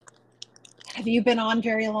Have you been on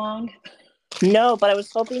very long? No, but I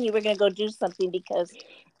was hoping you were going to go do something because,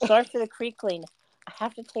 sorry for the creakling, I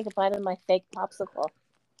have to take a bite of my fake popsicle.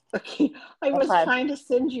 Okay, I was Okay. trying to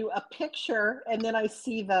send you a picture, and then I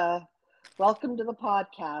see the welcome to the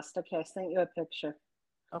podcast. Okay, I sent you a picture.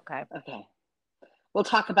 Okay. Okay, we'll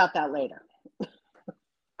talk about that later.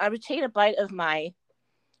 I would take a bite of my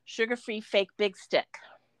sugar-free fake big stick.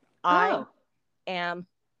 I Oh, am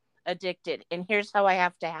addicted, and here's how I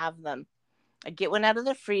have to have them. I get one out of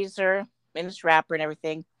the freezer in its wrapper and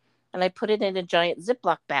everything, and I put it in a giant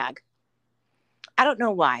Ziploc bag. I don't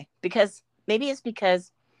know why, maybe it's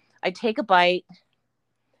because I take a bite,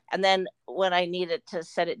 and then when I need it to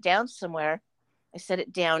set it down somewhere, I set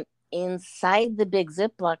it down inside the big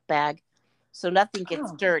Ziploc bag so nothing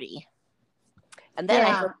gets oh, dirty. And then I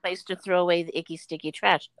have yeah. a place to throw away the icky, sticky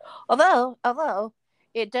trash. Although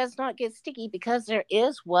it does not get sticky because there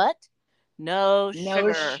is what? No No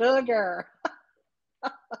sugar. sugar.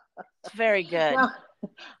 It's very good. No,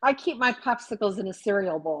 I keep my popsicles in a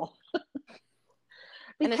cereal bowl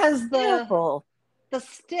And it's because terrible. the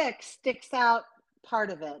stick sticks out part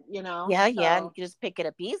of it, Yeah, and So, you just pick it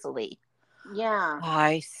up easily. yeah.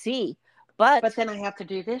 I see. But But then I have to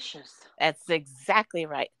do dishes. that's exactly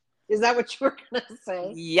right. Is that what you were going to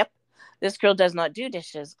say? Yep. This girl does not do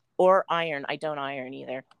dishes or iron. I don't iron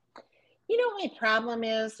either. My problem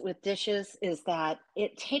is with dishes is that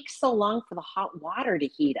it takes so long for the hot water to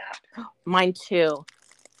heat up. Mine too.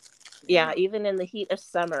 Yeah, Yeah. even in the heat of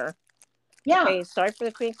summer. Yeah. Okay, sorry for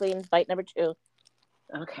the crinkling. Bite number 2.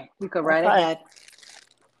 Okay. You go right Okay. ahead.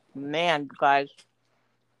 Man, guys.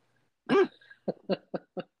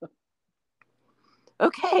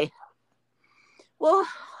 Okay. Well,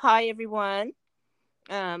 hi everyone.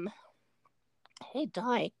 Hey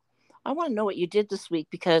Di, I want to know what you did this week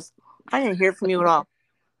because I didn't hear from you at all.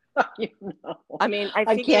 You know. I mean, I I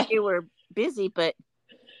figured can't. you were busy, but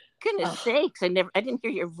goodness Ugh. sakes, I didn't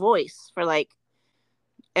hear your voice for like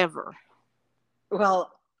ever.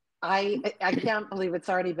 Well, I can't believe it's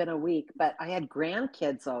already been a week, but I had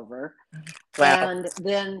grandkids over, Wow.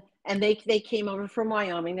 and they came over from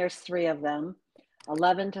Wyoming. There's 3 of them,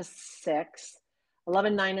 11 to 6,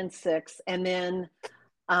 11, 9, and 6, and then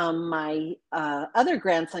my other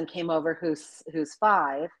grandson came over who's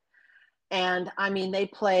 5, and I mean they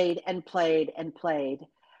played and played and played,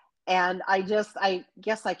 and I guess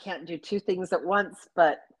I can't do 2 things at once,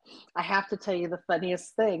 but I have to tell you the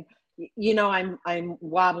funniest thing. I'm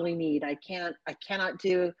wobbly kneed. I cannot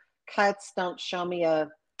do cuts. Don't show me a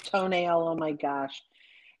toenail. Oh my gosh.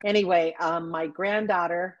 Anyway, my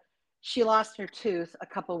granddaughter, she lost her tooth a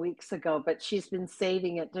couple weeks ago, but she's been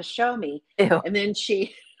saving it to show me. Ew. And then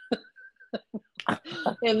she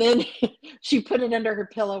and then she put it under her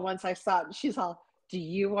pillow once I saw it, and she's all, "Do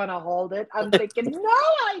you want to hold it?" I'm thinking, "No,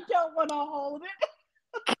 I don't want to hold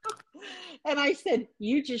it." And I said,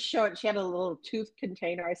 "You just show it." She had a little tooth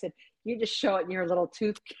container. I said, "You just show it in your little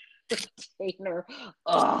tooth container."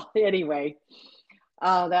 Oh, anyway.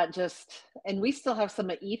 Oh, and we still have some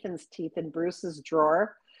of Ethan's teeth in Bruce's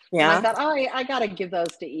drawer. And I Yeah. thought, oh, I got to give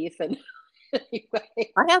those to Ethan.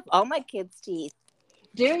 Anyway. I have all my kids' teeth.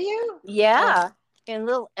 Do you? Yeah. In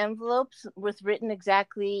little envelopes with written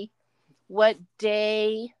exactly what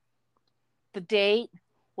day, the date,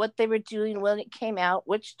 what they were doing when it came out,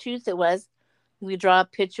 which tooth it was. We draw a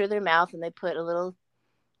picture of their mouth and they put a little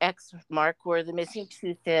X mark where the missing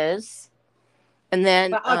tooth is. And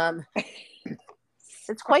then Well,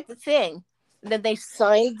 it's quite the thing. And then they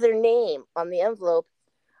signed their name on the envelope.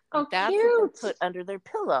 oh, That's cute. what they put under their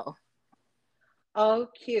pillow. Oh,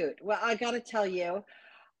 cute. Well, I got to tell you,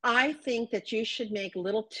 I think that you should make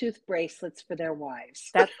little tooth bracelets for their wives.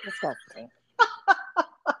 That's disgusting.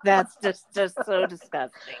 That's just so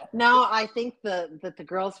disgusting. No, I think that the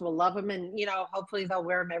girls will love them, and hopefully they'll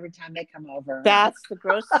wear them every time they come over. That's the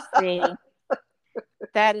grossest thing.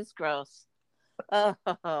 That is gross.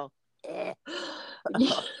 Oh.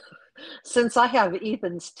 Since I have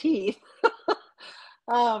Ethan's teeth.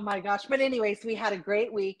 Oh my gosh. But anyways, we had a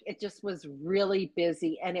great week. It just was really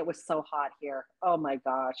busy, and it was so hot here. Oh my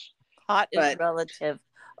gosh. Hot is relative.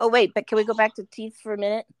 Oh, wait, but can we go back to teeth for a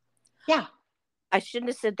minute? Yeah. I shouldn't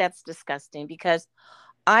have said that's disgusting because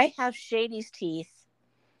I have Shady's teeth,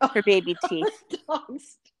 her baby teeth,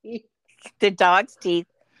 Dog's teeth. the dog's teeth,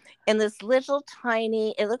 and this little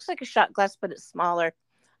tiny, it looks like a shot glass, but it's smaller.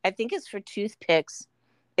 I think it's for toothpicks.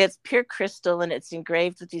 It's pure crystal, and it's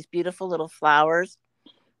engraved with these beautiful little flowers.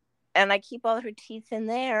 And I keep all her teeth in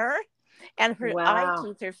there. And her eye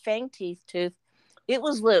teeth, her fang tooth, it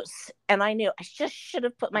was loose. And I knew I just should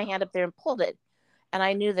have put my hand up there and pulled it. And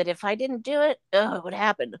I knew that if I didn't do it, it would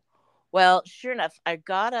happen. Well, sure enough, I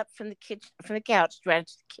got up from the couch, ran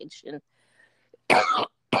to the kitchen.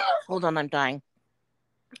 Hold on, I'm dying.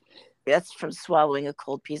 That's from swallowing a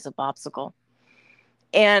cold piece of popsicle.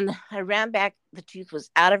 And I ran back. The tooth was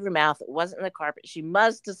out of her mouth. It wasn't in the carpet. She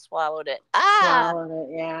must have swallowed it. Ah! Swallowed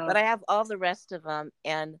it, yeah. But I have all the rest of them.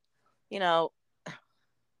 And, you know,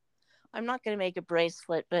 I'm not going to make a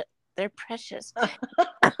bracelet, but they're precious.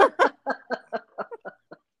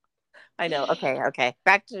 I know. Okay.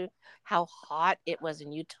 Back to how hot it was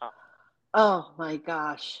in Utah. Oh my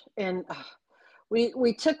gosh. And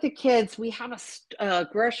we took the kids. We have a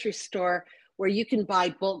grocery store where you can buy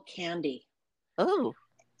bulk candy. Oh.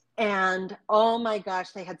 And oh my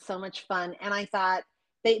gosh, they had so much fun. And I thought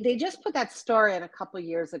they just put that store in a couple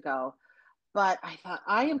years ago. But I thought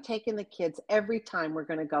I am taking the kids every time we're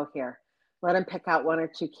going to go here. Let them pick out one or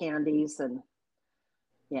two candies, and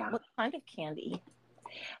yeah. What kind of candy?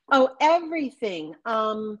 Oh, everything.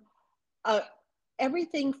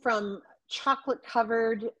 Everything from chocolate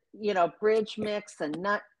covered, bridge mix and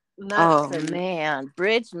nuts. Oh and man,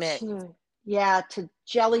 bridge mix. To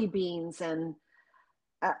jelly beans and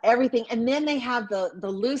everything. And then they have the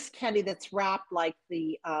loose candy that's wrapped like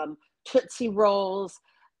the Tootsie Rolls,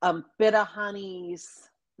 Bitter Honeys,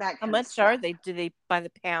 that How kind of much stuff. are they? Do they by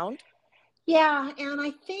the pound? Yeah, and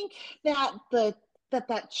I think that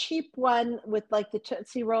that cheap one with like the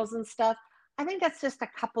Tootsie Rolls and stuff, I think that's just a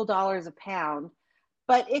couple dollars a pound,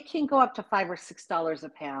 but it can go up to $5 or $6 a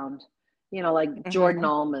pound. Like Jordan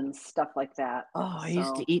almonds, stuff like that. Oh, I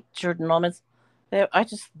used to eat Jordan almonds. I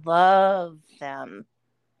just love them.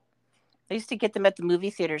 I used to get them at the movie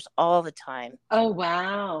theaters all the time. Oh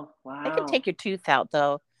wow. They can take your tooth out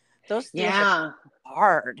though. Those things are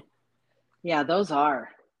hard. Yeah, those are.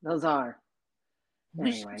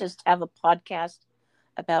 We should just have a podcast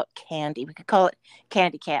about candy. We could call it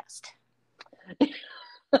Candy Cast.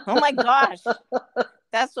 Oh my gosh.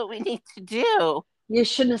 That's what we need to do. You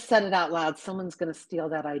shouldn't have said it out loud. Someone's going to steal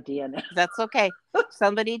that idea now. That's okay.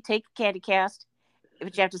 Somebody take Candy Cast,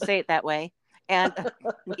 but you have to say it that way. And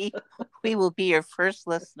we will be your first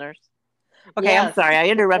listeners. Okay, yes. I'm sorry. I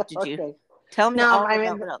interrupted you. Okay. Tell me about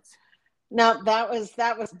what else. No, that was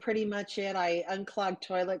pretty much it. I unclogged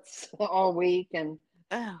toilets all week, and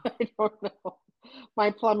I don't know.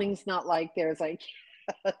 My plumbing's not like theirs, I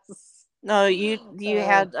guess. No, you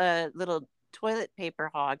had little toilet paper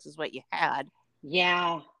hogs is what you had.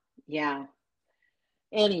 Yeah.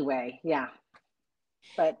 Anyway, yeah.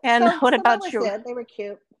 But what about they were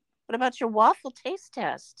cute. What about your waffle taste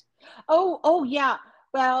test? Oh yeah.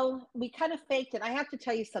 Well, we kind of faked it. I have to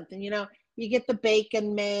tell you something. You get the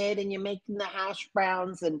bacon made, and you're making the hash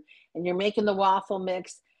browns, and you're making the waffle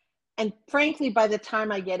mix. And frankly, by the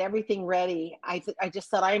time I get everything ready, I just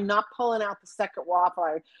said, I am not pulling out the second waffle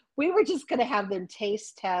iron. We were just going to have them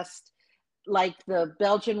taste test like the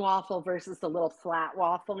Belgian waffle versus the little flat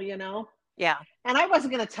waffle, Yeah. And I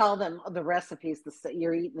wasn't going to tell them the recipes.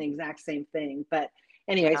 You're eating the exact same thing. But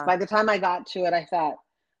anyways, by the time I got to it, I thought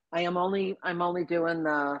I'm only doing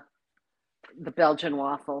the Belgian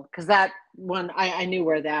waffle, because that one I knew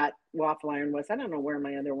where that waffle iron was. I don't know where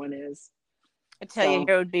my other one is. I tell you,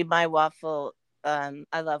 here would be my waffle.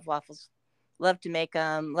 I love waffles, love to make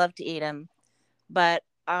them, love to eat them, but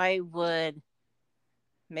I would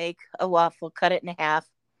make a waffle, cut it in half,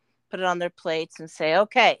 put it on their plates, and say,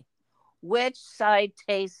 okay, which side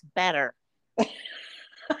tastes better? Let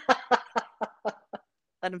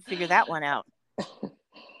them figure that one out.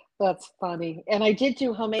 That's funny. And I did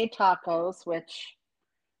do homemade tacos, which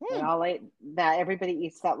they all ate that. Everybody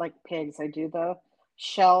eats that like pigs. I do the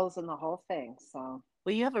shells and the whole thing. So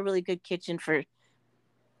well, you have a really good kitchen for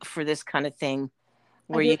this kind of thing,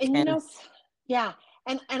 where you can. And yeah.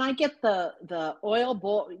 And I get the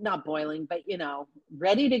oil not boiling, but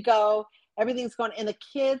ready to go. Everything's going, and the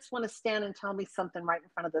kids want to stand and tell me something right in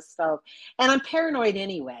front of the stove. And I'm paranoid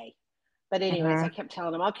anyway. But anyways, I kept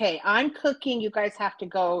telling them, okay, I'm cooking. You guys have to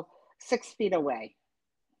go 6 feet away.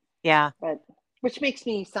 Yeah. But which makes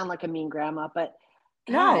me sound like a mean grandma. But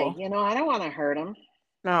no, I don't want to hurt them.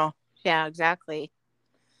 No. Yeah, exactly.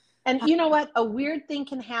 And you know what? A weird thing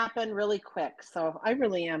can happen really quick. So I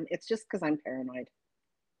really am. It's just because I'm paranoid.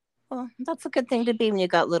 Well, that's a good thing to be when you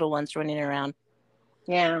got little ones running around.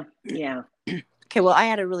 Yeah. Okay, well, I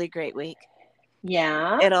had a really great week.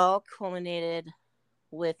 Yeah. It all culminated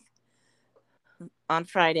with on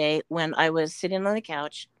Friday when I was sitting on the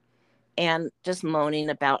couch and just moaning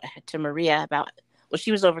to Maria about,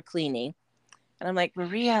 she was over cleaning. And I'm like,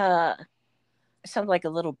 Maria, I sound like a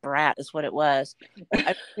little brat is what it was.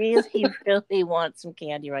 I really want some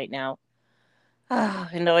candy right now.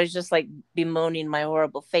 And I was just like bemoaning my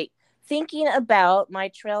horrible fate. thinking about my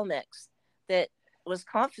trail mix that was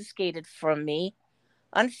confiscated from me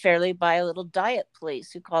unfairly by a little diet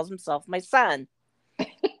police who calls himself my son.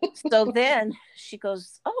 So then she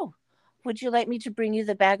goes, "Oh, would you like me to bring you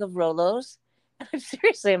the bag of Rolos?" And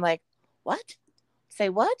I'm like, "What? Say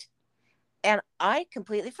what?" And I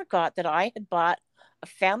completely forgot that I had bought a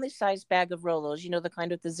family-sized bag of Rolos, the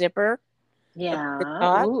kind with the zipper at the Yeah.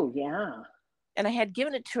 top. Ooh, yeah. And I had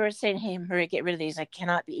given it to her saying, "Hey, Maria, get rid of these. I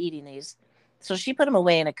cannot be eating these." So she put them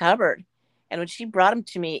away in a cupboard. And when she brought them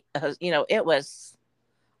to me, it was,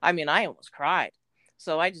 I almost cried.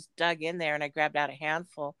 So I just dug in there and I grabbed out a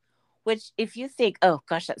handful, which if you think, oh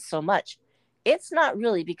gosh, that's so much, it's not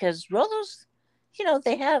really, because Rolos,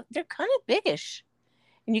 they're kind of biggish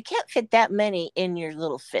and you can't fit that many in your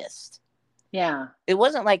little fist. Yeah. It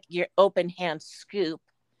wasn't like your open hand scoop.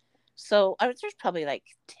 So there's probably like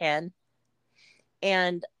 10.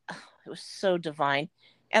 And it was so divine.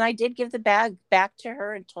 And I did give the bag back to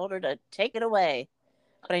her and told her to take it away.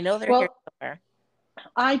 But I know they're here Well, somewhere.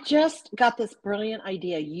 I just got this brilliant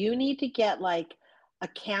idea. You need to get like a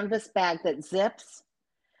canvas bag that zips,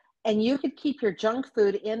 and you could keep your junk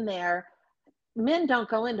food in there. Men don't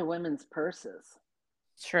go into women's purses.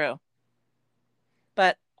 True.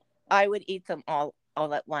 But I would eat them all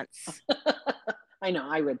at once. I know,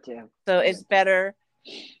 I would too. So I it's would too. better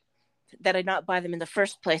that I not buy them in the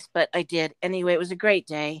first place, but I did. Anyway, it was a great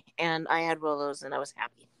day and I had Rolos and I was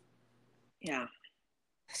happy. Yeah.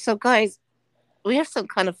 So guys, we have some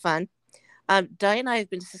kind of fun. Di and I have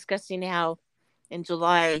been discussing how in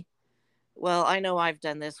July, well, I know I've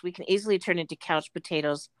done this, we can easily turn into couch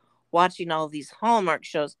potatoes watching all these Hallmark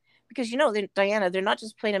shows because, Diana, they're not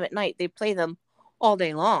just playing them at night, they play them all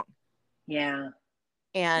day long. Yeah.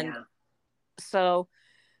 And Yeah. so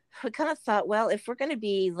we kind of thought, well, if we're going to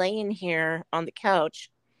be laying here on the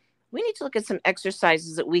couch, we need to look at some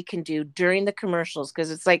exercises that we can do during the commercials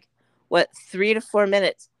because it's like, what, 3 to 4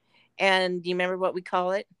 minutes. And do you remember what we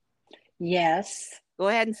call it? Yes. Go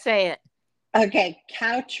ahead and say it. Okay.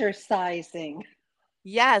 Couchercising.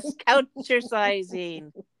 Yes,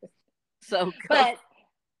 couchercising. So go. But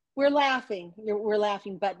we're laughing. We're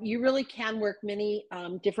laughing, but you really can work many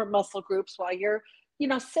different muscle groups while you're,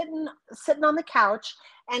 sitting on the couch.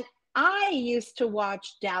 And I used to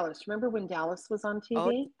watch Dallas. Remember when Dallas was on Oh,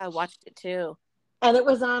 TV? I watched it too. And it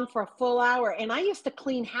was on for a full hour. And I used to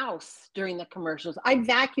clean house during the commercials. I'd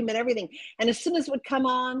vacuum and everything. And as soon as it would come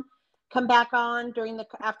back on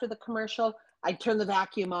after the commercial, I'd turn the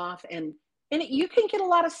vacuum off and you can get a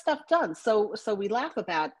lot of stuff done. So we laugh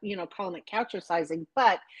about, calling it couchercising,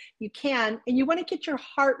 but you can, and you want to get your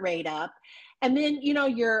heart rate up. And then,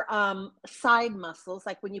 your side muscles,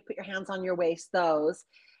 like when you put your hands on your waist, those,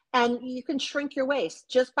 and you can shrink your waist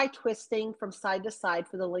just by twisting from side to side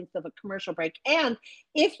for the length of a commercial break. And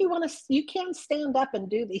if you want to, you can stand up and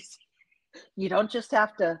do these. You don't just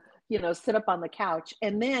have to, sit up on the couch.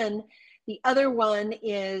 And then the other one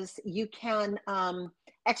is you can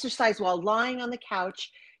exercise while lying on the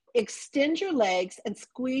couch. Extend your legs and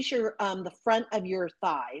squeeze the front of your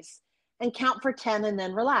thighs and count for 10 and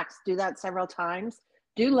then relax. Do that several times.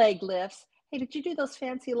 Do leg lifts. Hey, did you do those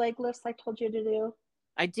fancy leg lifts I told you to do?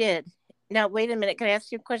 I did. Now, wait a minute. Can I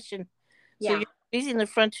ask you a question? So Yeah. you're squeezing the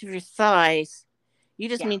front of your thighs. You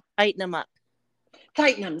just Yeah. mean tighten them up.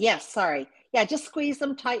 Tighten them. Yes. Sorry. Yeah. Just squeeze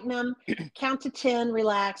them, tighten them, count to 10,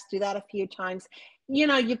 relax. Do that a few times.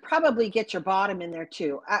 You probably get your bottom in there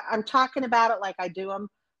too. I'm talking about it like I do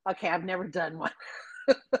them. Okay. I've never done one.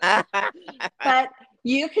 But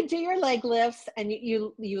you can do your leg lifts and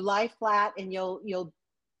you lie flat and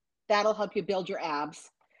that'll help you build your abs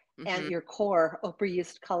and your core. Oprah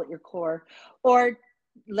used to call it your core. Or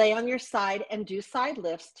lay on your side and do side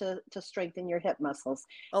lifts to strengthen your hip muscles.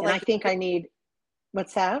 Oh, And I like think I need,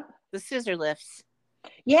 what's that? the scissor lifts.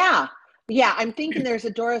 Yeah. Yeah. I'm thinking there's a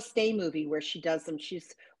Doris Day movie where she does them.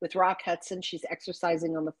 She's with Rock Hudson. She's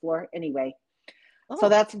exercising on the floor. Anyway, so Oh,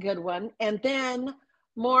 that's a good one. And then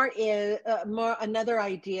another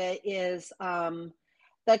idea is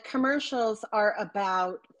the commercials are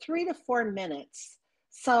about 3 to 4 minutes.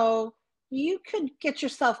 So you could get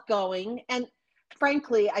yourself going. And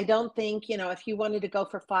frankly, I don't think, if you wanted to go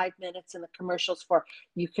for 5 minutes in the commercials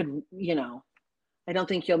you could, I don't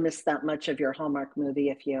think you'll miss that much of your Hallmark movie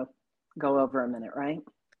if you go over a minute, right?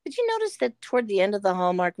 did you notice that toward the end of the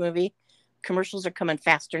Hallmark movie, commercials are coming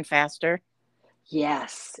faster and faster?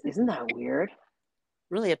 Yes. Isn't that weird?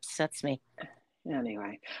 Really upsets me.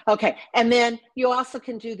 Anyway, okay. And then you also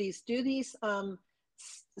can do these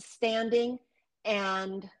standing,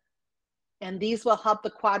 and these will help the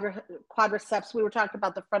quadriceps. We were talking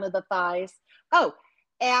about the front of the thighs. Oh,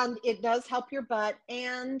 and it does help your butt,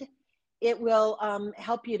 and it will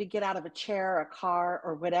help you to get out of a chair, a car,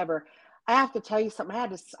 or whatever. I have to tell you something.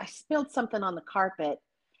 I spilled something on the carpet,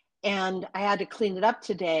 and I had to clean it up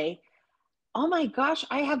today. Oh my gosh,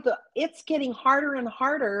 it's getting harder and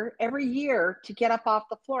harder every year to get up off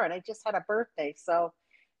the floor. And I just had a birthday. So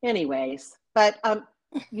anyways, but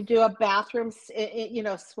you do a bathroom,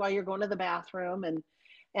 while you're going to the bathroom,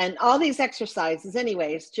 and all these exercises.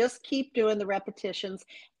 Anyways, just keep doing the repetitions,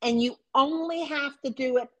 and you only have to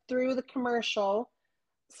do it through the commercial.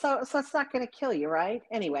 So it's not going to kill you, right?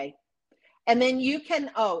 Anyway, and then you can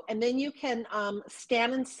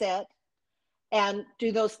stand and sit and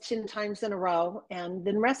do those 10 times in a row, and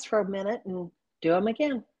then rest for a minute and do them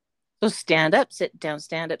again. So stand up, sit down,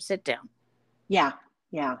 stand up, sit down. Yeah.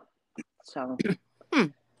 So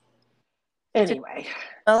anyway.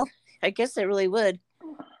 Well, I guess it really would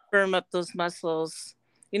firm up those muscles.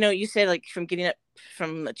 You said like from getting up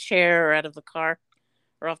from a chair or out of the car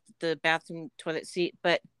or off the bathroom toilet seat,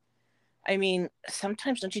 but I mean,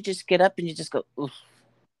 sometimes don't you just get up and you just go, oof.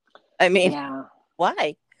 I mean, yeah.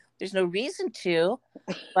 Why? There's no reason to,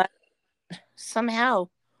 but somehow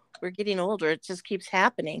we're getting older. It just keeps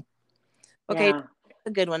happening. Okay, yeah.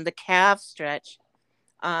 a good one. The calf stretch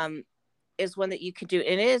is one that you can do,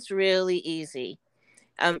 and it is really easy.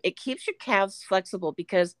 It keeps your calves flexible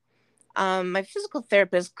because my physical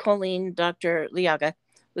therapist, Colleen, Dr. Liaga,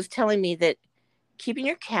 was telling me that keeping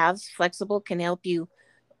your calves flexible can help you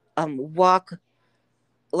walk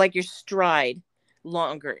like your stride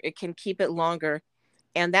longer. It can keep it longer,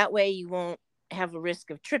 and that way you won't have a risk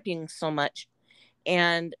of tripping so much.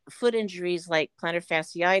 And foot injuries like plantar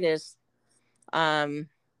fasciitis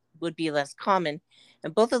would be less common.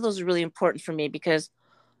 And both of those are really important for me because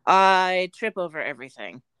I trip over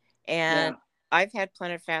everything. And I've had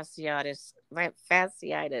plantar fasciitis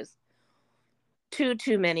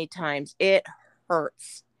too many times. It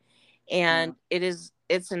hurts. And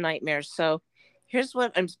it's a nightmare. So here's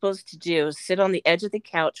what I'm supposed to do: sit on the edge of the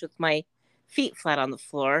couch with my feet flat on the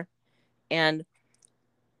floor, and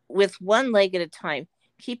with one leg at a time,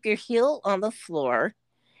 keep your heel on the floor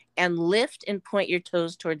and lift and point your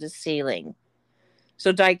toes toward the ceiling.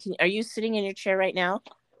 So Di, are you sitting in your chair right now?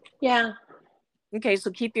 Yeah. Okay,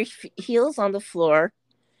 so keep your heels on the floor,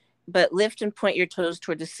 but lift and point your toes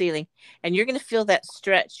toward the ceiling, and you're going to feel that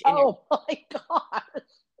stretch. My gosh.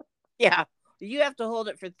 Yeah, you have to hold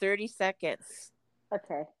it for 30 seconds.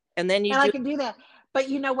 Okay. And then I can do that. But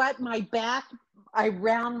you know what? My back, I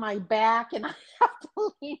round my back and I have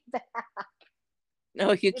to lean back.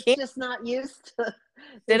 No, you can't. It's just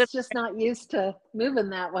not used to moving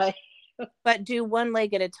that way. But do one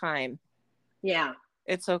leg at a time. Yeah.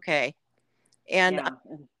 It's okay. And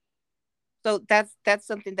so that's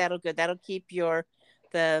something that'll keep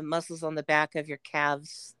the muscles on the back of your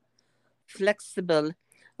calves flexible.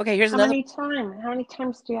 Okay, here's another. How many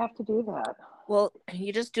times do you have to do that? Well,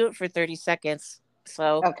 you just do it for 30 seconds.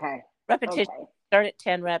 So okay. Repetition. Okay. Start at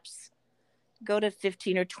 10 reps, go to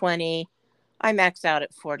 15 or 20. I max out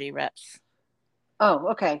at 40 reps. Oh,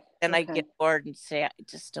 okay. Then I get bored and say, I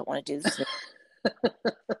just don't want to do this.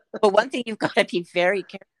 But one thing you've got to be very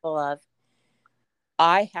careful of,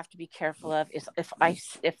 I have to be careful of, is if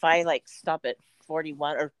I like stop at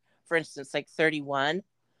 41 or, for instance, like 31.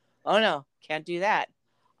 Oh no, can't do that.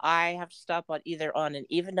 I have to stop either on an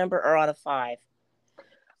even number or on a 5.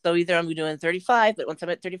 So either I'm doing 35, but once I'm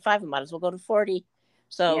at 35, I might as well go to 40.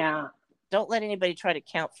 So don't let anybody try to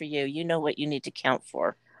count for you. You know what you need to count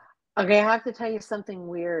for. Okay, I have to tell you something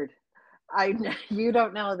weird. You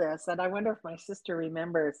don't know this, and I wonder if my sister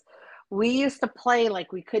remembers. We used to play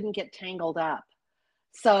like we couldn't get tangled up.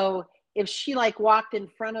 So if she like walked in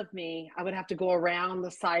front of me, I would have to go around the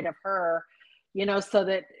side of her, so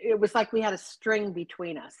that it was like we had a string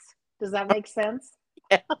between us. Does that make sense?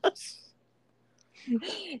 Yes.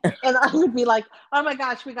 And I would be like, oh my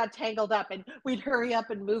gosh, we got tangled up, and we'd hurry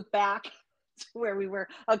up and move back to where we were.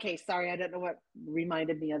 Okay, sorry, I don't know what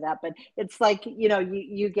reminded me of that, but it's like,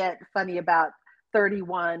 you get funny about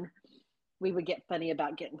 31. We would get funny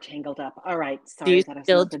about getting tangled up. All right, sorry, that has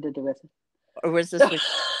nothing to do with it. Or was this with...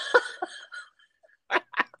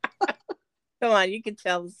 Come on, you can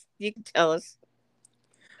tell us.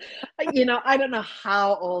 I don't know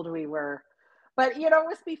how old we were, but it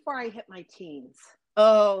was before I hit my teens.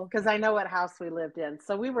 Oh, because I know what house we lived in.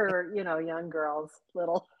 So we were, young girls,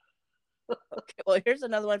 little. Okay, well, here's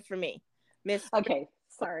another one for me, Miss. Okay,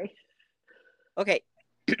 sorry. Okay,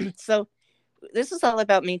 so this is all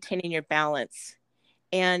about maintaining your balance,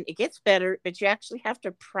 and it gets better, but you actually have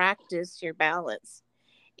to practice your balance,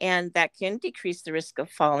 and that can decrease the risk of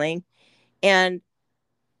falling. And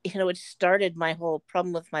it started my whole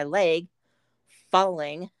problem with my leg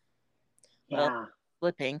falling. Well, Yeah.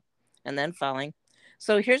 flipping and then falling.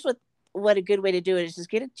 So here's what a good way to do it is: just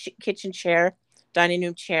get a kitchen chair, dining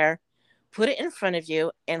room chair, put it in front of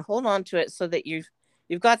you, and hold on to it so that you've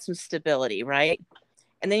got some stability, right?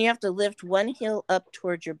 And then you have to lift one heel up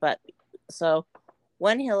towards your butt. So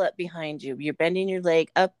one heel up behind you. You're bending your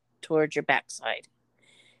leg up towards your backside,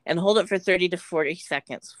 and hold it for 30 to 40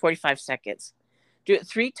 seconds, 45 seconds. Do it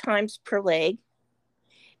 3 times per leg,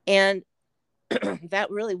 and that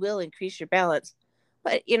really will increase your balance.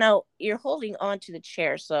 But you're holding on to the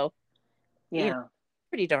chair, so Yeah.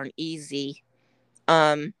 pretty darn easy.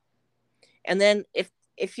 Um, and then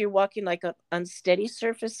if you're walking like on unsteady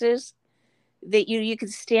surfaces, that you can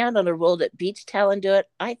stand on a rolled up beach towel and do it.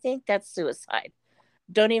 I think that's suicide.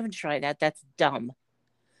 Don't even try that. That's dumb.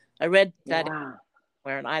 I read that Yeah.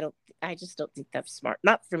 where, and I just don't think that's smart.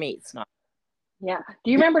 Not for me. It's not. Yeah.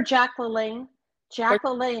 Do you remember Jack LaLanne? Jack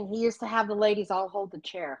LaLanne, he used to have the ladies all hold the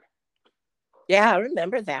chair. Yeah, I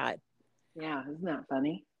remember that. Yeah, isn't that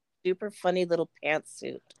funny? Super funny little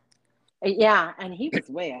pantsuit. Yeah, and he was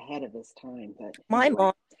way ahead of his time, but My anyway.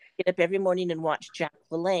 mom would get up every morning and watch Jack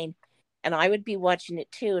LaLanne, and I would be watching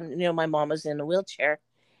it too. And my mom was in a wheelchair,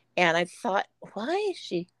 and I thought, why is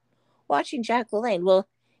she watching Jack LaLanne? Well,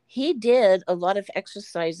 he did a lot of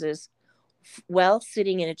exercises while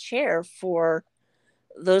sitting in a chair for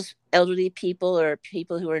those elderly people or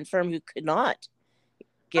people who were infirm who could not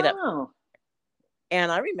get up. Oh.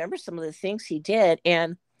 And I remember some of the things he did,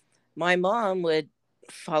 and my mom would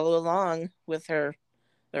follow along with her,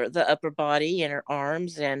 the upper body and her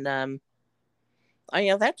arms, and I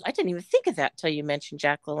didn't even think of that till you mentioned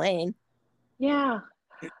Jack LaLanne. Yeah.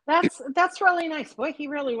 That's really nice. Boy, he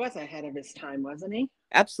really was ahead of his time, wasn't he?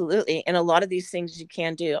 Absolutely, and a lot of these things you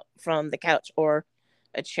can do from the couch or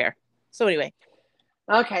a chair. So anyway,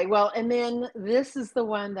 Okay, well, and then this is the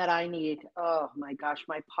one that I need. Oh my gosh,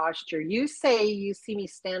 my posture. You say you see me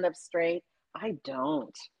stand up straight. I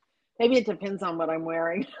don't. Maybe it depends on what I'm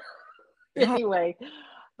wearing. yeah, Anyway,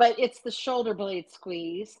 but it's the shoulder blade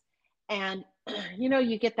squeeze. And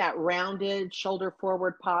you get that rounded shoulder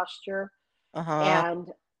forward posture. uh-huh.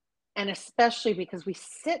 And especially because we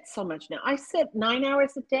sit so much now. I sit 9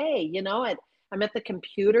 hours a day, I'm at the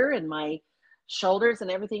computer and my shoulders and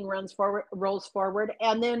everything rolls forward.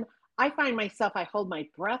 And then I find myself, I hold my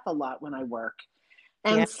breath a lot when I work.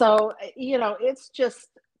 Yeah, And so, it's just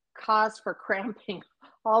cause for cramping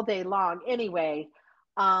all day long. Anyway,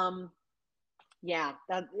 um, yeah,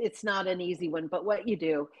 it's not an easy one, but what you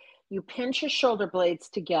do, you pinch your shoulder blades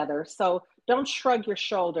together. So don't shrug your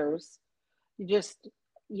shoulders. You just,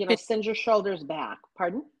 pinch, send your shoulders back.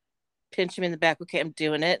 Pardon? pinch him in the back. Okay, I'm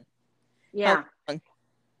doing it. How Yeah. long?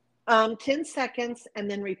 10 seconds and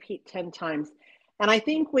then repeat 10 times. And I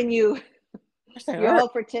think when you Does that you hurt?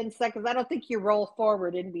 hold for 10 seconds, I don't think you roll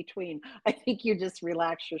forward in between. I think you just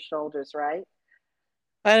relax your shoulders, right?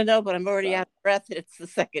 I don't know, but I'm already out So, of breath. It's the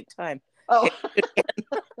second time. oh. Okay.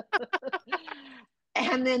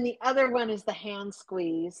 And then the other one is the hand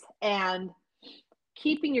squeeze. And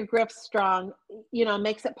keeping your grip strong,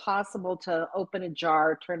 makes it possible to open a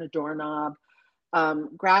jar, turn a doorknob,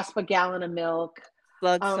 grasp a gallon of milk.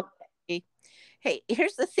 Slug Um, somebody. Hey,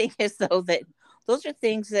 here's the thing: is though that those are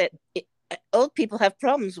things that old people have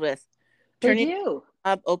problems with. they Turning do.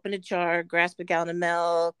 up, open a jar, grasp a gallon of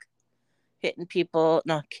milk, hitting people.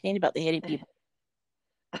 No, kidding about the hitting people.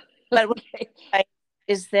 But what Okay. I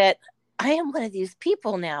is that I am one of these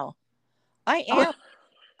people now. I Oh, am.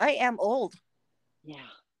 I am old. yeah.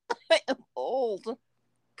 I am old.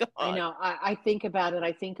 I God. know. I think about it.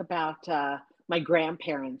 I think about my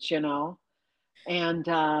grandparents, and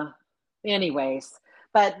anyways,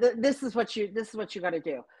 but this is what you got to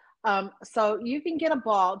do. So you can get a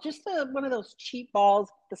ball, just one of those cheap balls,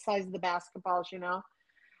 the size of the basketballs,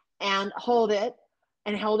 and hold it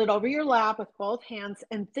over your lap with both hands,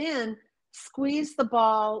 and then squeeze the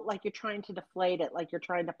ball like you're trying to deflate it, like you're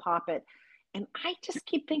trying to pop it. And I just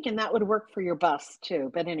keep thinking that would work for your bust too.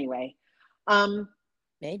 But anyway, um,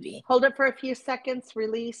 Maybe. hold it for a few seconds,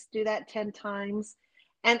 release, do that 10 times.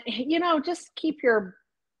 And just keep your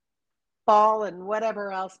ball and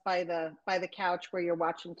whatever else by the couch where you're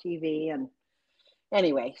watching TV. And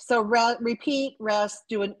anyway, so repeat, rest,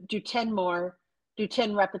 do 10 more, do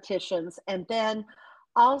 10 repetitions. And then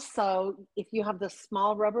also, if you have the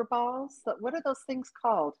small rubber balls, what are those things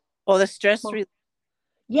called? Well, the stress Small. relief.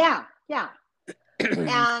 Yeah, yeah.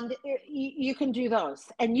 And you can do those,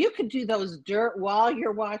 and you could do those while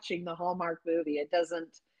you're watching the Hallmark movie. It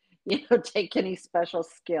doesn't take any special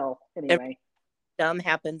skill anyway. Dumb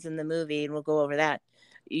happens in the movie, and we'll go over that.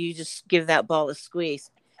 You just give that ball a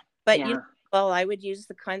squeeze. But Yeah. well, I would use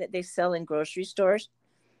the kind that they sell in grocery stores.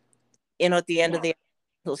 at the end of Yeah.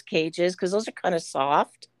 those cages, because those are kind of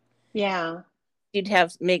soft. Yeah. You'd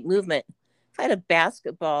have make movement. If I had a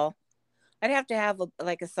basketball, I'd have to have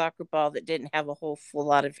like a soccer ball that didn't have a whole full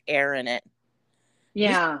lot of air in it. You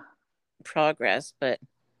Yeah. progress, but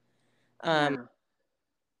Yeah.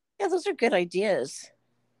 yeah, those are good ideas.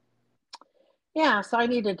 Yeah. So I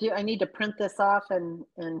need to print this off and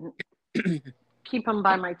keep them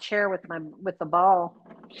by my chair with the ball.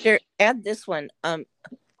 Here, add this one.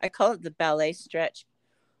 I call it the ballet stretch.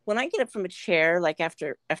 When I get up from a chair, like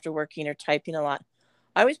after working or typing a lot,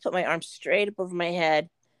 I always put my arms straight up over my head,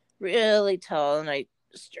 really tall, and I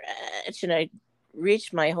stretch and I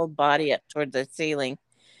reach my whole body up toward the ceiling.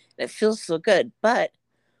 And it feels so good. But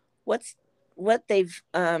what's what they've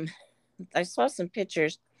I saw some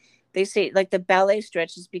pictures. They say like the ballet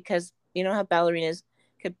stretch is because you know how ballerinas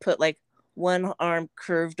could put like one arm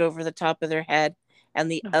curved over the top of their head and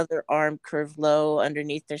the other arm curved low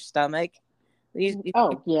underneath their stomach.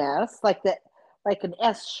 Oh, yes, like an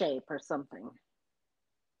S shape or something.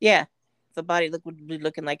 Yeah, the body would be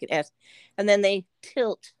looking like an S, and then they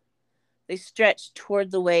stretch toward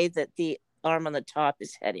the way that the arm on the top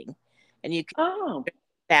is heading, and you can Oh, stretch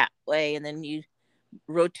that way, and then you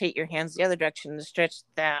rotate your hands the other direction and stretch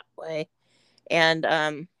that way, and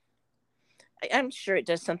I'm sure it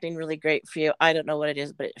does something really great for you. I don't know what it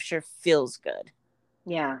is, but it sure feels good.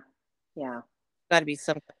 yeah, yeah, Got to be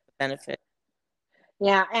some kind of benefit.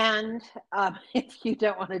 yeah. And if you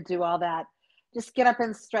don't want to do all that, just get up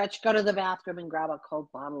and stretch, go to the bathroom and grab a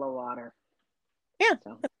cold bottle of water. Yeah,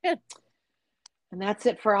 So, that's good. and that's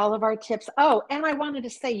it for all of our tips. Oh, and I wanted to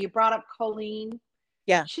say, you brought up Colleen.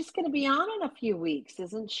 Yeah, She's going to be on in a few weeks,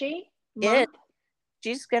 isn't she? it. Month?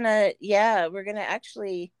 She's gonna. Yeah, we're gonna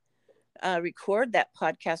actually record that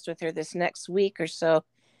podcast with her this next week or so,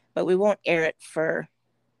 but we won't air it for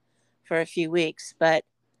a few weeks. But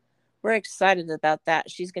we're excited about that.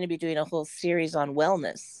 She's going to be doing a whole series on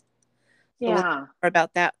wellness. So we'll talk Yeah. more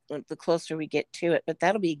about that the closer we get to it. But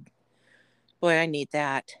that'll be, boy, I need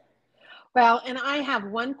that. Well, and I have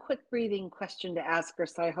one quick breathing question to ask her,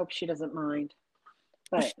 so I hope she doesn't mind.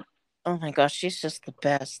 But Oh my gosh, she's just the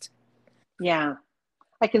best. yeah,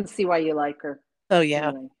 I can see why you like her. Oh yeah,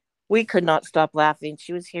 Anyway. we could not stop laughing.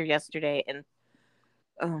 She was here yesterday, and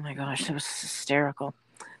oh my gosh, it was hysterical.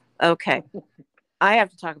 Okay, I have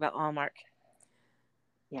to talk about Hallmark.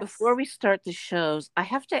 Before Yes. we start the shows, I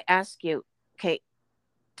have to ask you, okay,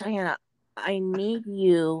 Diana, I need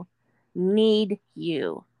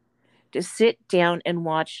you to sit down and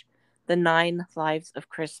watch the 9 Lives of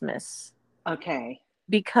Christmas Okay.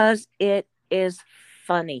 because it is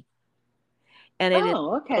funny and it is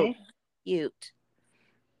Oh, so okay. cute.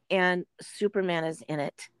 And Superman is in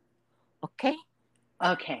it. Okay.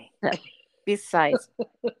 Okay. So, besides,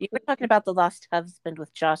 you were talking about the Lost Husband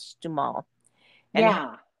with Josh Duhamel and how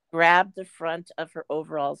Yeah. he grabbed the front of her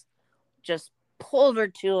overalls, just pulled her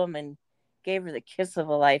to him, and gave her the kiss of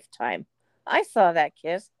a lifetime. I saw that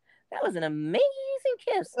kiss. That was an amazing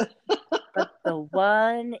kiss. But the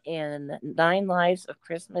one in 9 Lives of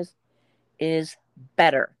Christmas is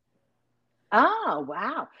better. Oh,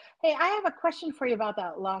 wow. Hey, I have a question for you about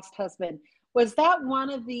that Lost Husband. Was that one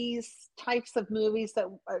of these types of movies that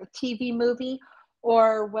a TV movie,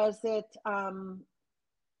 or was it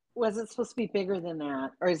supposed to be bigger than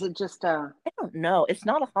that? Or is it just a I don't know. It's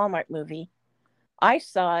not a Hallmark movie. I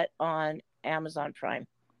saw it on Amazon Prime.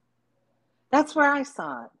 That's where I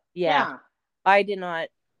saw it. Yeah, Yeah. I did not.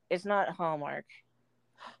 It's not Hallmark.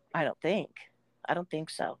 I don't think. I don't think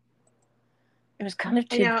so. It was kind of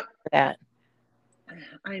I too good know. for that.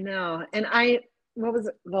 I know. And what was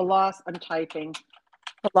it? The Lost, I'm typing.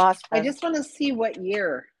 The Lost I Husband. just want to see what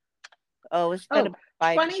year. Oh, it's been Oh, about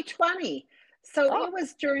 5 years. 2020. So Oh, it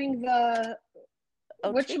was during the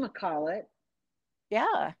oh, gee. whatchamacallit,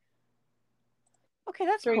 Yeah. Okay,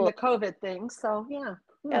 that's during the cool. COVID thing. So yeah.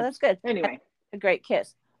 Yeah, that's good. That's Anyway. a great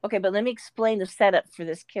kiss. Okay, but let me explain the setup for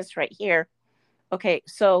this kiss right here. Okay,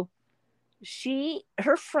 so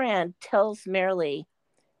her friend tells Marilee,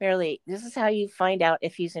 this is how you find out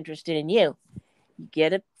if he's interested in you. You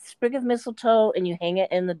get a sprig of mistletoe and you hang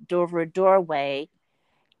it in the door over a doorway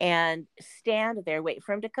and stand there, wait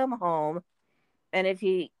for him to come home. And if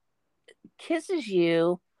he kisses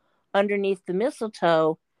you underneath the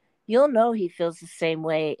mistletoe, you'll know he feels the same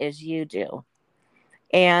way as you do.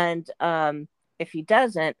 And if he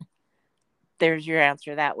doesn't, there's your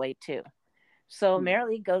answer that way too. So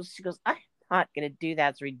Marilee she goes, I'm not going to do that.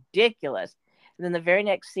 It's ridiculous. And then the very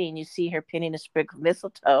next scene, you see her pinning a sprig of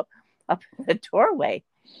mistletoe up in the doorway.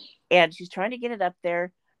 And she's trying to get it up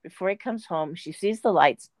there before he comes home. She sees the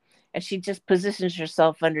lights and she just positions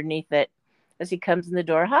herself underneath it as he comes in the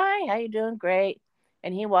door. Hi, how you doing? Great.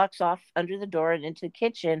 And he walks off under the door and into the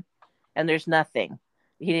kitchen, and there's nothing.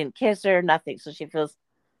 He didn't kiss her, nothing. So she feels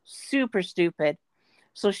super stupid.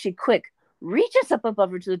 So she quick reaches up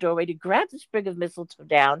above her to the doorway to grab the sprig of mistletoe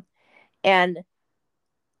down, and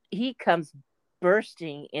he comes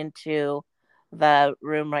bursting into the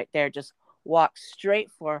room right there, just walks straight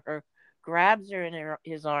for her, grabs her in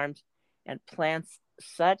his arms, and plants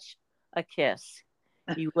such a kiss.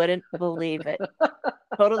 You wouldn't believe it.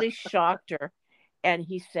 Totally shocked her. And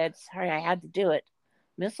he said, sorry, I had to do it.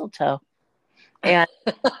 Mistletoe. And,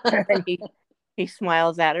 and he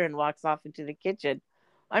smiles at her and walks off into the kitchen.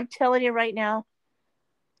 I'm telling you right now,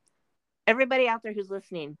 everybody out there who's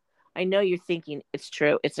listening, I know you're thinking it's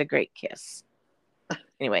true. It's a great kiss.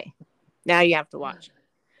 Anyway, now you have to watch.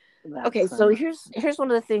 Okay, so here's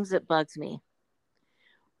one of the things that bugs me.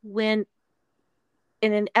 And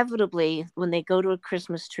inevitably, when they go to a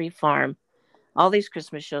Christmas tree farm, all these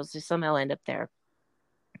Christmas shows, they somehow end up there.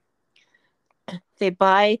 They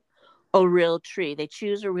buy a real tree. They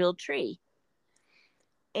choose a real tree.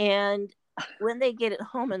 And when they get it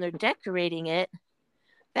home and they're decorating it,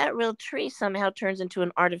 that real tree somehow turns into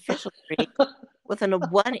an artificial tree with a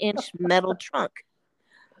 1-inch metal trunk.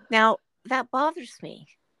 Now, that bothers me.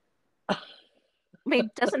 I mean,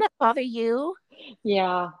 doesn't that bother you?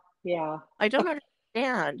 Yeah. I don't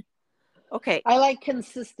understand. Okay. I like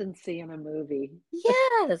consistency in a movie.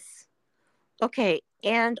 Yes. Okay.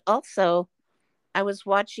 And also, I was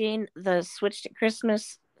watching the Switch to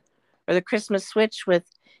Christmas, or the Christmas Switch with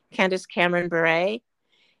Candace Cameron Bure.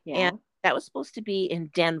 Yeah. And that was supposed to be in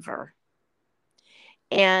Denver.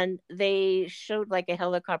 And they showed like a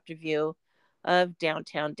helicopter view of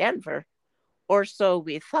downtown Denver, or so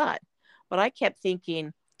we thought. But I kept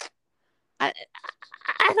thinking, I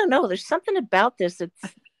don't know. There's something about this. It's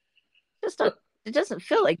just it doesn't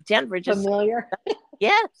feel like Denver. Just familiar.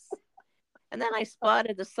 Yes. And then I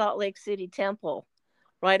spotted the Salt Lake City Temple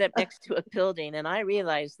right up next to a building, and I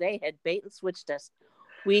realized they had bait and switched us.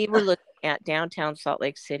 We were looking at downtown Salt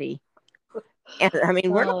Lake City. And I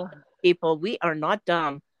mean, we're not people. We are not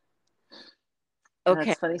dumb. Okay.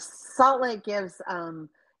 That's funny. Salt Lake gives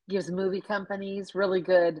movie companies really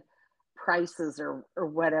good prices or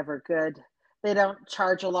whatever. Good. They don't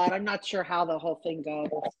charge a lot. I'm not sure how the whole thing goes.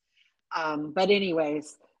 But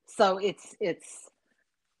anyways, so it's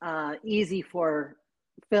easy for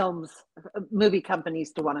movie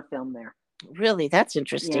companies to want to film there. Really? That's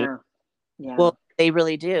interesting. Yeah. Well, they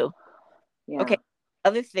really do. Yeah. Okay.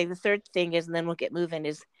 The third thing is, and then we'll get moving,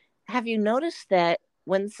 is have you noticed that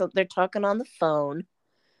when they're talking on the phone,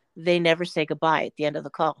 they never say goodbye at the end of the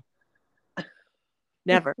call?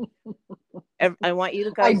 Never. I want you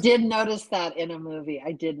to guys. I did notice that in a movie.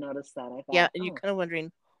 I did notice that. I thought, yeah, and you're kind of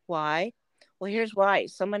wondering why. Well, here's why.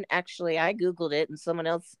 Someone actually, I Googled it, and someone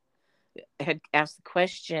else had asked the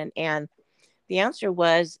question, and the answer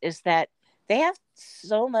is that they have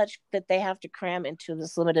so much that they have to cram into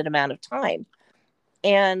this limited amount of time.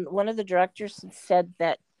 And one of the directors said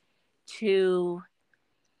that to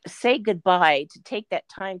say goodbye, to take that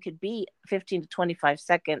time, could be 15 to 25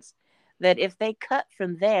 seconds. That if they cut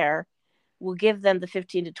from there, will give them the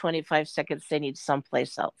 15 to 25 seconds they need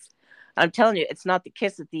someplace else. I'm telling you, it's not the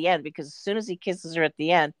kiss at the end, because as soon as he kisses her at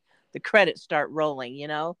the end, the credits start rolling,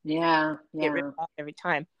 Yeah. Get rid of it every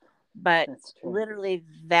time. But literally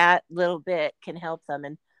that little bit can help them.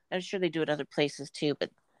 And I'm sure they do it other places too, but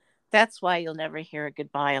that's why you'll never hear a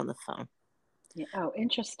goodbye on the phone. Yeah. Oh,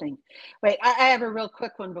 interesting. Wait, I have a real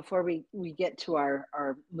quick one before we get to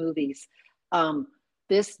our movies.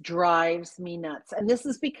 This drives me nuts. And this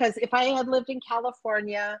is because if I had lived in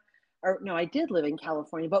California, or no, I did live in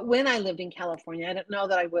California, but when I lived in California, I don't know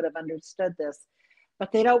that I would have understood this,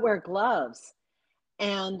 but they don't wear gloves.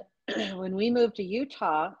 And when we moved to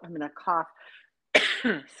Utah, I'm going to cough.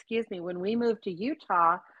 Excuse me. When we moved to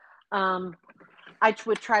Utah, I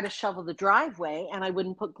would try to shovel the driveway and I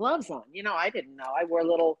wouldn't put gloves on. I didn't know. I wore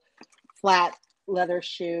little flat leather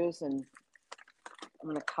shoes, and I'm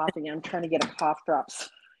going to cough again. I'm trying to get a cough drops.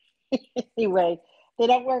 Anyway, they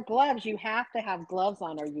don't wear gloves. You have to have gloves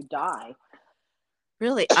on or you die.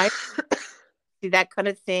 Really? I see that kind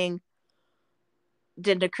of thing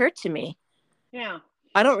didn't occur to me. Yeah.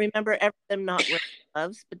 I don't remember ever them not wearing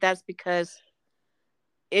gloves, but that's because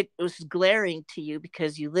it was glaring to you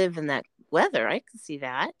because you live in that weather. I can see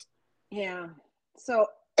that. Yeah. So,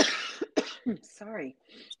 sorry.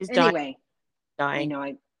 She's anyway, dying. I know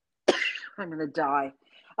I'm going to die.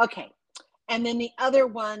 Okay. And then the other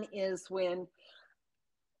one is when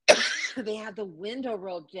they have the window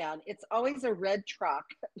rolled down. It's always a red truck.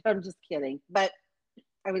 I'm just kidding. But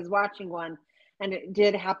I was watching one, and it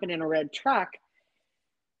did happen in a red truck.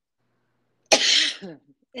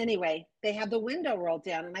 Anyway, they had the window rolled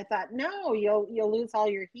down, and I thought, no, you'll lose all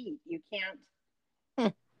your heat. You can't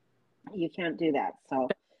do that. So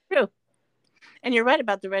true. And you're right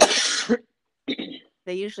about the red trucks.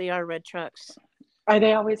 They usually are red trucks. Are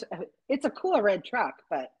they always? It's a cool red truck,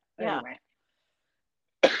 but anyway.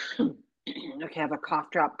 Okay, I have a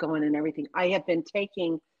cough drop going and everything. I have been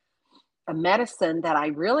taking a medicine that I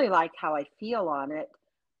really like how I feel on it,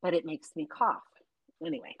 but it makes me cough.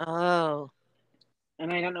 Anyway. Oh.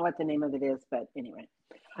 And I don't know what the name of it is, but anyway.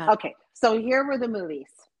 Okay, so here are the movies.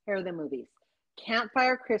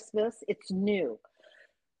 Campfire Christmas. It's new.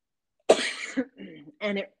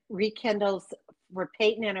 And it rekindles for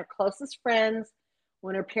Peyton and her closest friends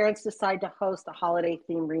when her parents decide to host a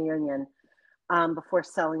holiday-themed reunion before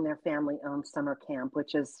selling their family-owned summer camp,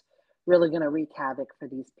 which is really going to wreak havoc for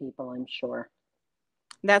these people, I'm sure.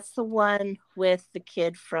 That's the one with the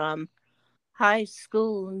kid from High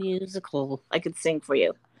School Musical. I could sing for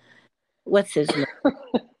you. What's his name?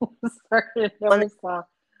 Sorry, I never saw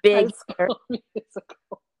Big High School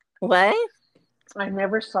Musical. What? I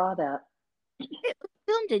never saw that. It was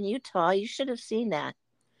filmed in Utah. You should have seen that.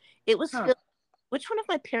 It was filmed. Which one of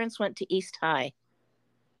my parents went to East High?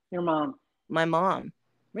 Your mom. My mom.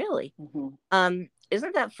 Really? Mm-hmm.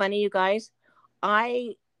 Isn't that funny, you guys?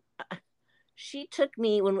 She took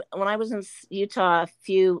me when I was in Utah a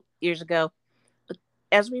few years ago.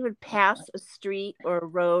 As we would pass a street or a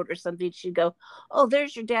road or something, she'd go, "Oh,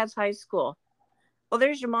 there's your dad's high school. Oh,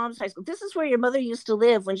 there's your mom's high school. This is where your mother used to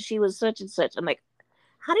live when she was such and such." I'm like,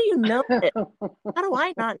 how do you know this? How do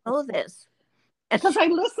I not know this? Because I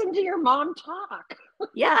listened to your mom talk.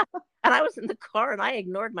 Yeah. And I was in the car and I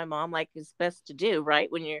ignored my mom like it's best to do,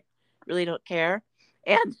 right? When you really don't care.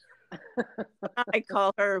 And I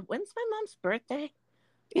call her, when's my mom's birthday?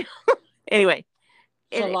 Anyway.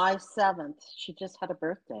 July 7th. She just had a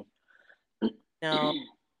birthday. No.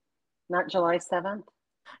 Not July 7th?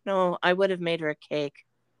 No, I would have made her a cake.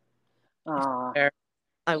 I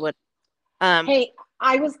would. Hey,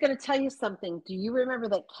 I was going to tell you something. Do you remember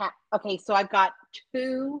that cat? Okay, so I've got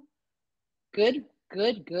two good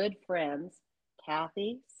friends,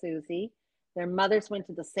 Kathy, Susie. Their mothers went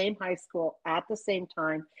to the same high school at the same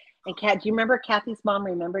time. And Kat, do you remember Kathy's mom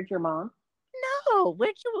remembered your mom? No.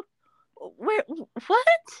 What?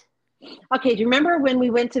 Okay, do you remember when we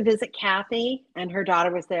went to visit Kathy and her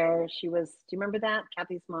daughter was there? Do you remember that?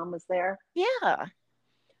 Kathy's mom was there? Yeah.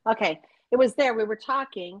 Okay, it was there. We were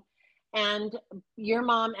talking, and your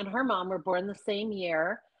mom and her mom were born the same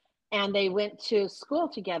year, and they went to school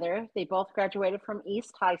together. They both graduated from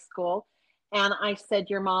East High School, and I said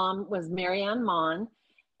your mom was Marianne Mon,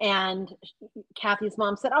 and Kathy's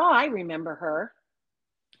mom said, "Oh, I remember her."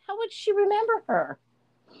 How would she remember her?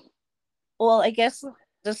 Well, I guess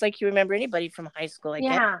just like you remember anybody from high school, I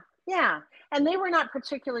guess. Yeah. And they were not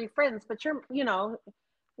particularly friends, but Sue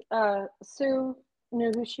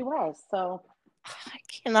knew who she was. So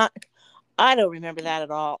I don't remember that at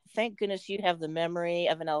all. Thank goodness you have the memory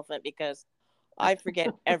of an elephant because I forget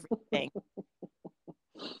everything.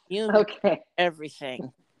 Okay.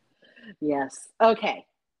 Everything. Yes. Okay.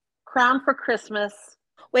 Crown for Christmas.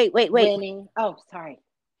 Wait. Winnie. Oh, sorry.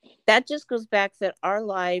 That just goes back that our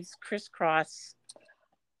lives crisscross.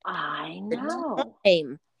 I know.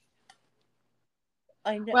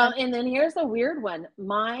 Well, and then here's a weird one.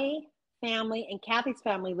 My family and Kathy's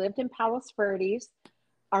family lived in Palos Verdes.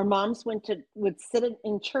 Our moms would sit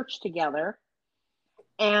in church together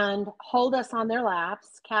and hold us on their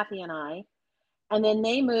laps, Kathy and I. And then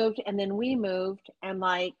they moved, and then we moved, and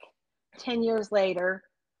like 10 years later,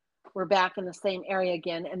 we're back in the same area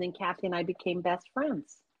again. And then Kathy and I became best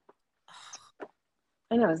friends.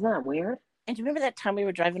 I know, isn't that weird? And do you remember that time we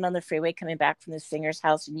were driving on the freeway coming back from the singer's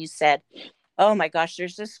house and you said, "Oh my gosh,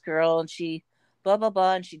 there's this girl and she blah, blah,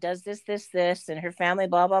 blah, and she does this, and her family,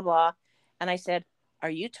 blah, blah, blah." And I said, "Are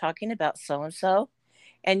you talking about so-and-so?"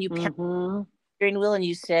 And you pounded the steering wheel and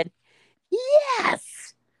you said,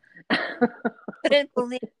 "Yes." Couldn't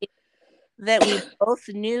believe that we both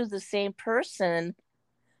knew the same person.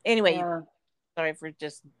 Anyway, sorry for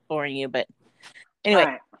just boring you, but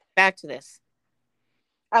anyway, back to this.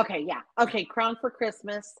 Okay, yeah. Okay, Crown for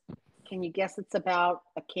Christmas. Can you guess it's about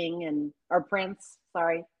a king or prince?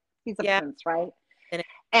 Sorry. He's a prince, right?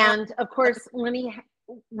 And of course,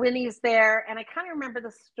 Winnie's there, and I kind of remember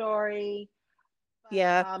the story.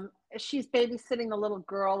 But, she's babysitting the little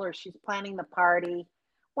girl, or she's planning the party.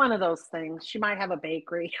 One of those things. She might have a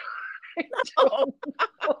bakery.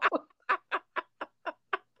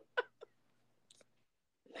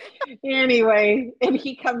 Anyway, and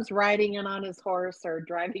he comes riding in on his horse or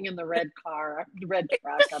driving in the red car, the red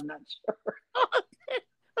truck. I'm not sure.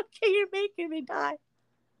 Okay, you're making me die.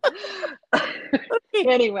 Okay,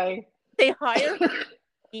 Anyway, they hire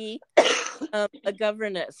me, a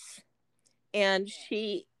governess, and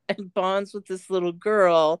she bonds with this little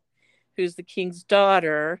girl who's the king's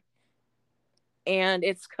daughter, and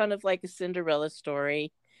it's kind of like a Cinderella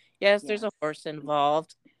story. Yes, there's a horse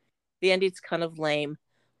involved. The ending's kind of lame,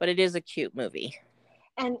 but it is a cute movie.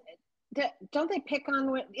 And don't they pick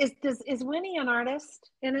on is Winnie an artist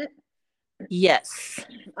in it? Yes.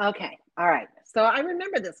 Okay, all right. So I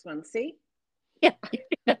remember this one. See? Yeah, you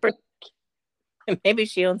remember. Maybe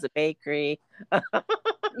she owns a bakery.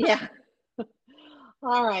 Yeah.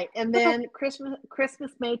 All right, and then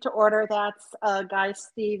Christmas made to order. That's guy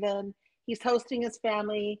Steven. He's hosting his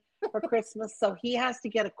family for Christmas, so he has to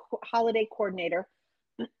get a holiday coordinator,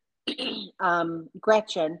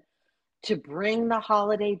 Gretchen, to bring the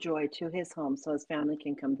holiday joy to his home so his family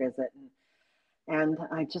can come visit. And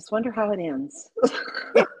I just wonder how it ends.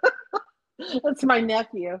 That's my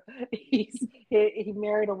nephew. He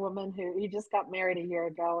married a woman who he just got married a year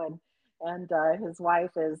ago, and his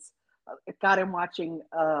wife is got him watching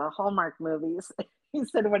Hallmark movies. He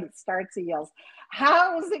said when it starts, he yells,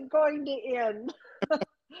 "How is it going to end?"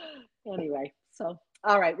 Anyway, so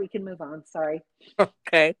all right, we can move on. Sorry.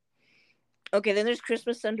 Okay. Okay, then there's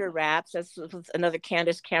Christmas Under Wraps. That's another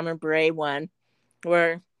Candace Cameron Bure one,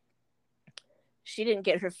 where she didn't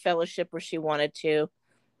get her fellowship where she wanted to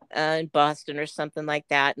in Boston or something like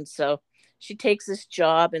that. And so she takes this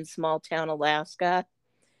job in small town Alaska,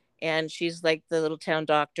 and she's like the little town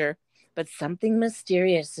doctor. But something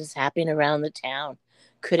mysterious is happening around the town.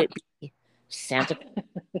 Could it be Santa?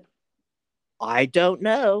 I don't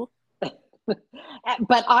know.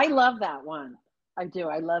 But I love that one. I do.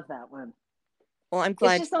 I love that one. Well, I'm It's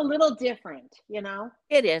glad just a little different, you know.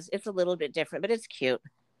 it is. It's a little bit different, but it's cute.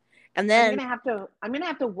 And I'm then gonna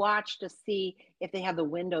have to watch to see if they have the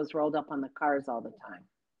windows rolled up on the cars all the time.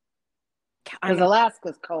 Because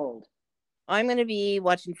Alaska's cold. I'm gonna be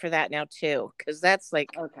watching for that now too, because that's like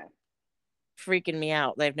Okay. freaking me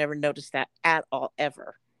out. I've never noticed that at all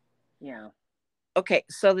ever. Yeah. Okay,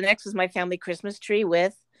 so the next is my family Christmas tree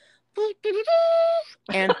with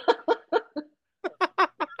and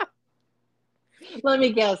Let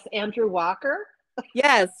me guess, Andrew Walker?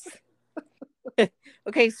 yes.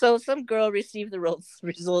 Okay, so some girl received the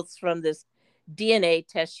results from this DNA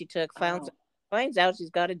test she took, finds out she's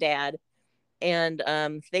got a dad, and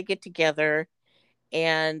they get together,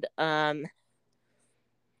 and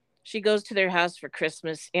she goes to their house for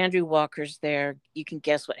Christmas. Andrew Walker's there. You can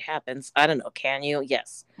guess what happens. I don't know, can you?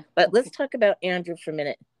 Yes. But let's talk about Andrew for a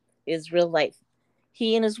minute. His real life.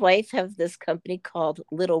 He and his wife have this company called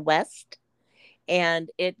Little West, and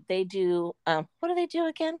they do what do they do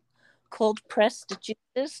again? Cold pressed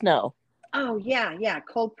juices? No. Oh yeah,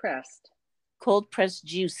 cold pressed. Cold pressed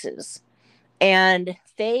juices. And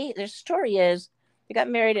their story is they got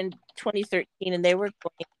married in 2013, and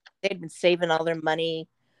they'd been saving all their money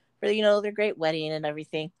for their great wedding and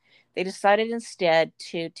everything. They decided instead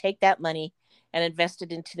to take that money and invest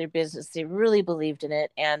it into their business. They really believed in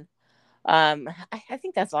it, and I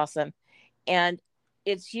think that's awesome. And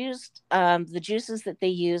it's used. The juices that they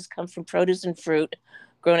use come from produce and fruit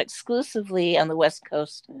grown exclusively on the West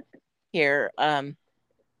Coast here,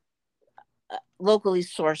 locally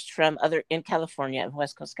sourced from in California,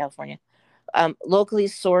 West Coast California, locally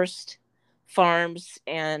sourced farms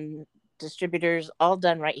and distributors, all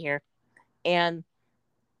done right here. And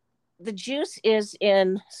the juice is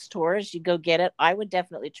in stores. You go get it. I would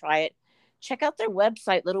definitely try it. Check out their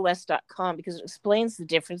website, littlewest.com, because it explains the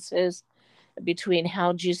differences between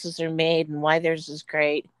how juices are made and why theirs is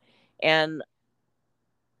great. And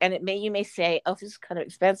you may say, oh, this is kind of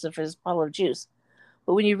expensive for this bottle of juice.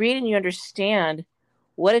 But when you read and you understand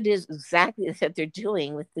what it is exactly that they're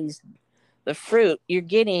doing with the fruit, you're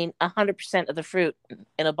getting 100% of the fruit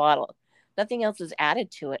in a bottle. Nothing else is added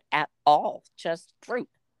to it at all, just fruit.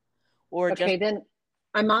 Then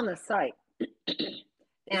I'm on the site.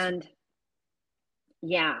 And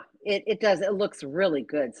yeah, it does. It looks really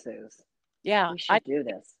good, Suze. Yeah. We should do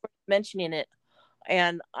this. Mentioning it.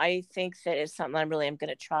 And I think that it's something I really am going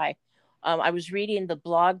to try. I was reading the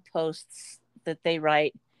blog posts that they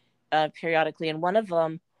write periodically, and one of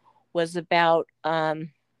them was about what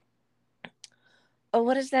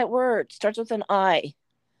is that word? Starts with an I.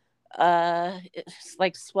 It's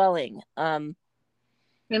like swelling.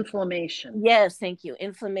 Inflammation. Yes, thank you.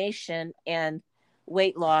 Inflammation and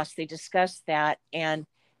weight loss. They discussed that and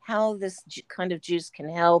how this kind of juice can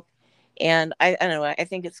help. And I don't know. I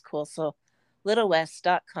think it's cool. So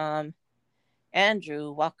littlewest.com,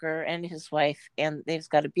 Andrew Walker and his wife, and they've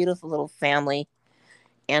got a beautiful little family.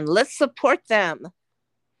 And let's support them.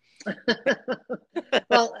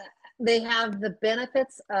 Well, they have the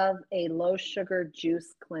benefits of a low sugar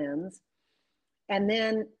juice cleanse. And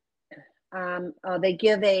then they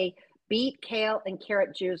give a beet, kale, and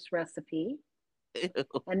carrot juice recipe.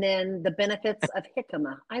 And then the benefits of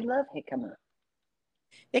jicama. I love jicama.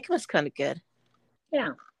 Jicama's kind of good. Yeah.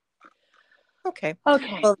 Okay.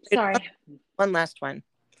 Okay. Well, Sorry. One last one.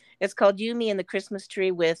 It's called You, Me, and the Christmas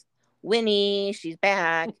Tree with Winnie. She's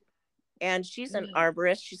back. And she's an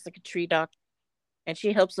arborist. She's like a tree doctor. And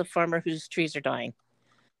she helps the farmer whose trees are dying.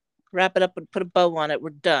 Wrap it up and put a bow on it. We're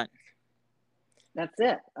done. That's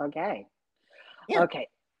it. Okay. Yeah. Okay.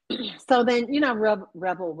 So then, you know,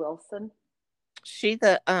 Rebel Wilson. She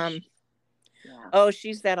the Oh,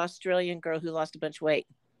 she's that Australian girl who lost a bunch of weight.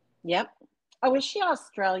 Yep. Oh, is she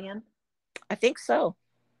Australian? I think so.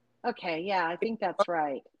 Okay, yeah, I think that's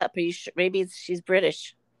right. Maybe she's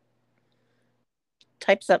British.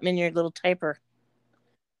 Type something in your little typer,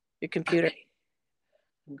 your computer. Okay.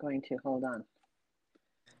 I'm going to hold on.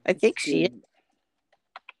 I think she is.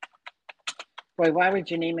 Boy, why would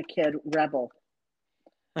you name a kid Rebel?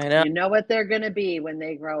 I know. You know what they're going to be when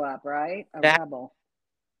they grow up, right? A rebel.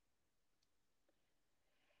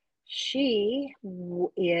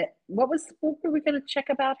 What were we going to check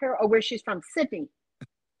about her? Oh, where she's from? Sydney.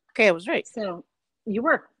 Okay, I was right. So you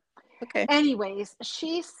were. Okay. Anyways,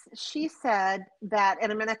 she said that, and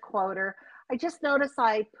I'm going to quote her, I just noticed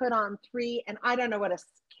I put on 3, and I don't know what a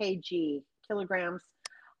kilograms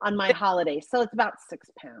on my holiday. So it's about 6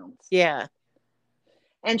 pounds. Yeah.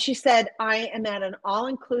 And she said, I am at an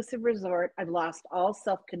all-inclusive resort. I've lost all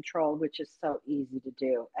self-control, which is so easy to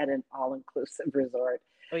do at an all-inclusive resort.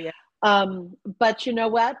 Oh, yeah. But you know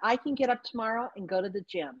what? I can get up tomorrow and go to the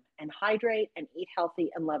gym and hydrate and eat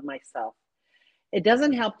healthy and love myself. It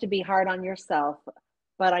doesn't help to be hard on yourself,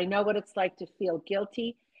 but I know what it's like to feel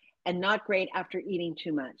guilty and not great after eating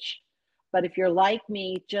too much. But if you're like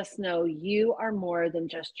me, just know you are more than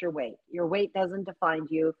just your weight. Your weight doesn't define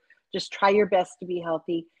you. Just try your best to be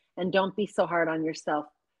healthy and don't be so hard on yourself.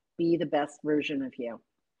 Be the best version of you.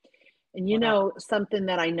 And you know, something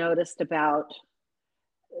that I noticed about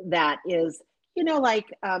that is, you know, like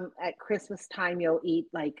at Christmas time, you'll eat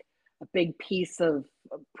like a big piece of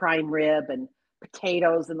prime rib and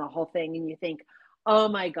potatoes and the whole thing. And you think, oh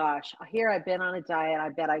my gosh, here I've been on a diet. I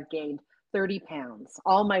bet I've gained 30 pounds,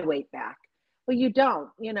 all my weight back. Well, you don't,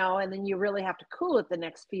 you know, and then you really have to cool it the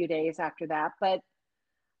next few days after that. But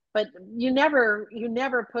you never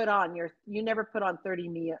put on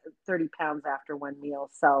 30 pounds after one meal.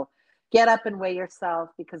 So get up and weigh yourself,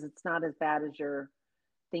 because it's not as bad as you're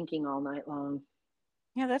thinking all night long.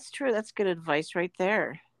 Yeah, that's true. That's good advice right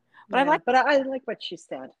there. But yeah, I like what she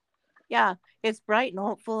said. Yeah, it's bright and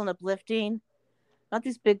hopeful and uplifting. Not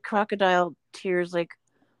these big crocodile tears like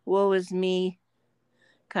woe is me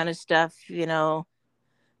kind of stuff, you know,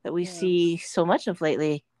 that we see so much of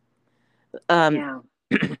lately.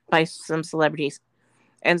 By some celebrities.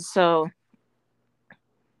 And so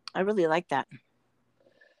I really like that.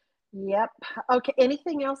 Yep. Okay.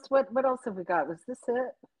 Anything else? What else have we got? Was this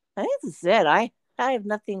it? I think this is it. I have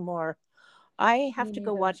nothing more. I have to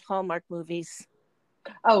go watch Hallmark movies.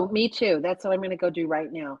 Oh, me too. That's what I'm going to go do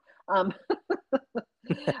right now.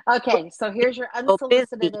 Okay. So here's your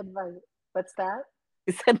unsolicited advice. What's that?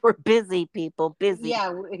 You said we're busy people. Busy.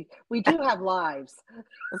 Yeah, we do have lives.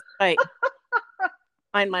 That's right.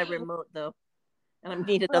 Find my remote though, and I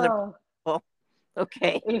need another.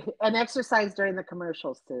 Okay. And exercise during the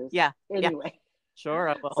commercials too. Yeah. Anyway. Yeah. Sure,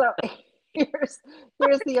 I will. So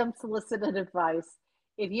here's the unsolicited advice.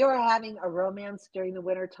 If you are having a romance during the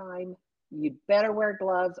winter time, you'd better wear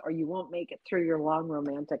gloves or you won't make it through your long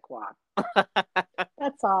romantic walk.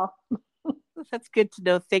 That's all. That's good to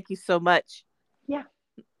know. Thank you so much. Yeah.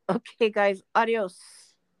 Okay, guys. Adios.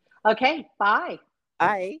 Okay. Bye.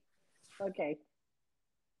 Bye. Okay.